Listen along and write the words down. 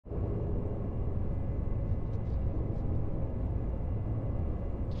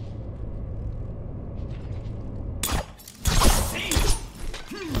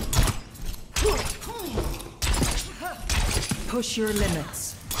Push your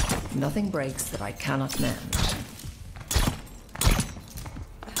limits. Nothing breaks that I cannot mend.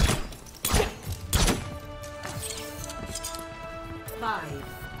 5,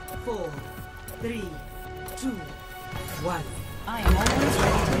 4, 3, 2, 1. I am always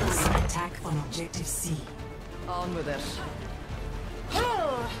ready to attack on objective C. On with it.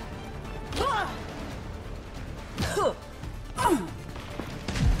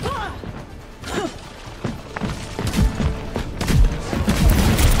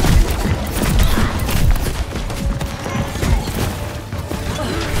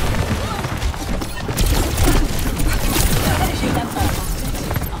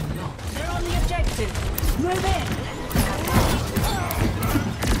 They're on the objective. Move in.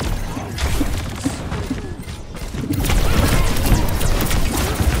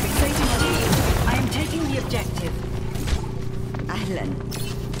 Objective. Ahlan.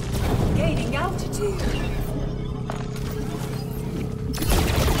 Gaining altitude.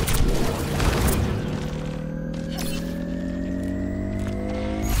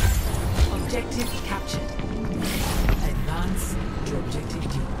 Objective captured. Advance to objective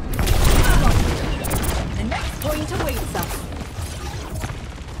D. The next point awaits us.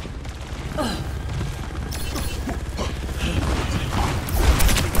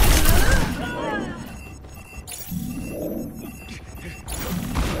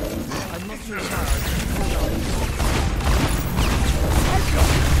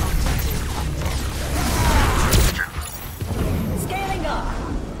 Scaling up.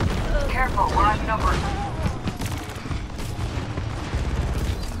 Careful, we're outnumbered.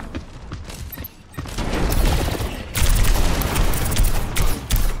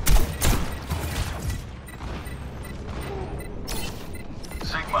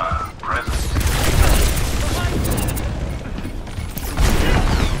 Sigma, present.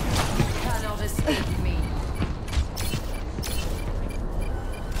 Cannot escape me.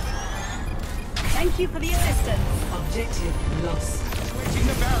 Thank you for the assistance. Objective lost. Switching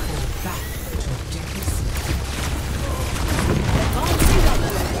the barrier. Back to objective C. Advancing up.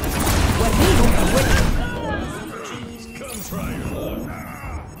 When we will win. Come try your luck.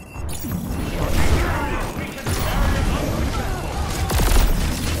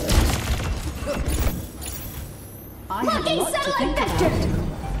 Marking satellite vector.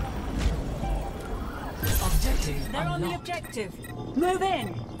 Objective. They're on the objective. Move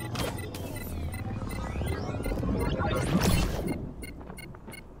in.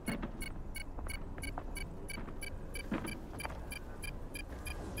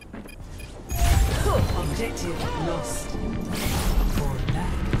 Objective lost. For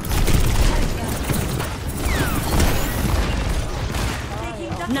land.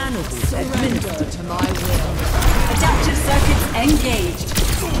 Anubis administered to my will. Adaptive circuits engaged.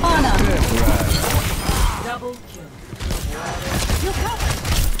 Honor. Double kill. Look up.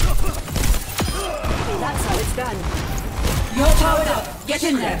 That's how it's done. You're powered up. Get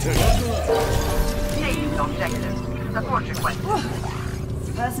in there. Change objective. Support request.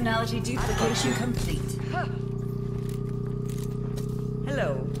 Personality duplication complete.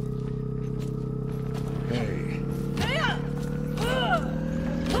 Hello. Hey.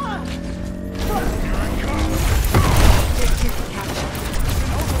 Objective captured.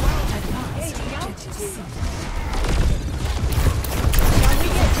 Advance. Objective C. Can we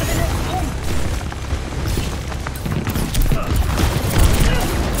get to the next point?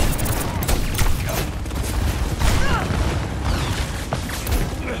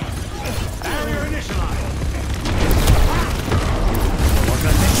 Barrier initialized.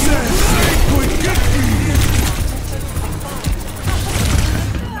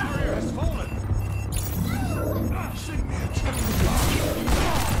 Barrier has fallen.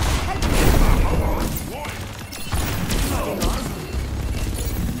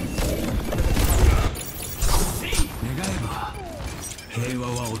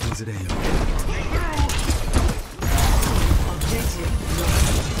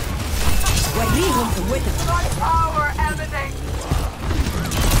 When we want to win. Power emanating.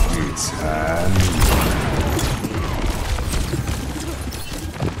 It's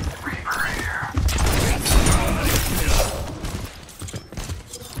Reaper here.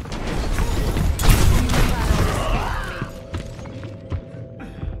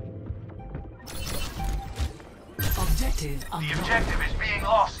 Objective The unlocked. objective is being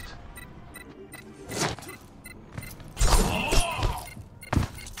lost.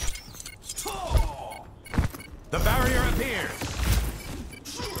 The barrier appears.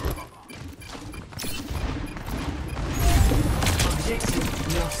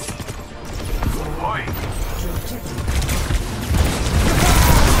 Objective lost. Oi. To objective.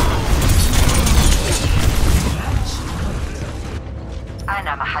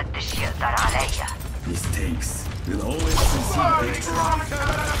 أنا محدش يقدر عليا. Mistakes will always succeed.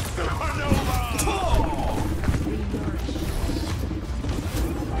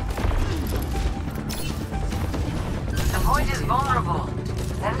 The point is vulnerable.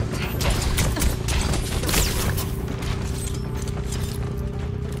 Let us take it.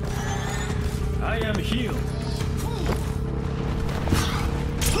 I am healed.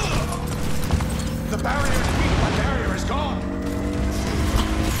 The barrier is weak. My barrier is gone.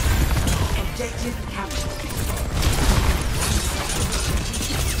 Objective captured.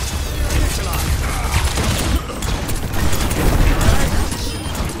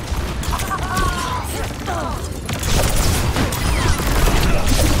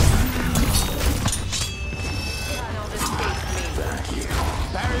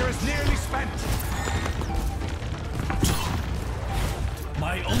 Barrier is nearly spent.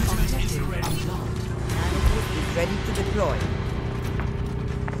 My ultimate is ready. Anubis is ready to deploy.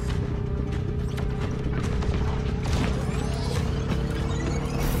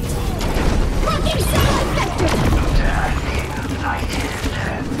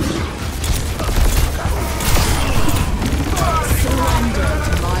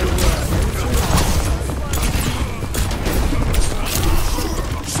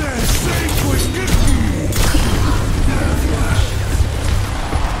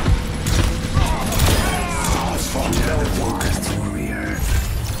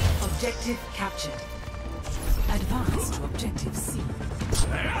 Objective captured. Advance to objective C.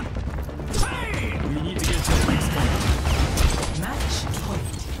 We need to get to the next point. Match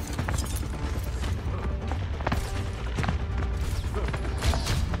point.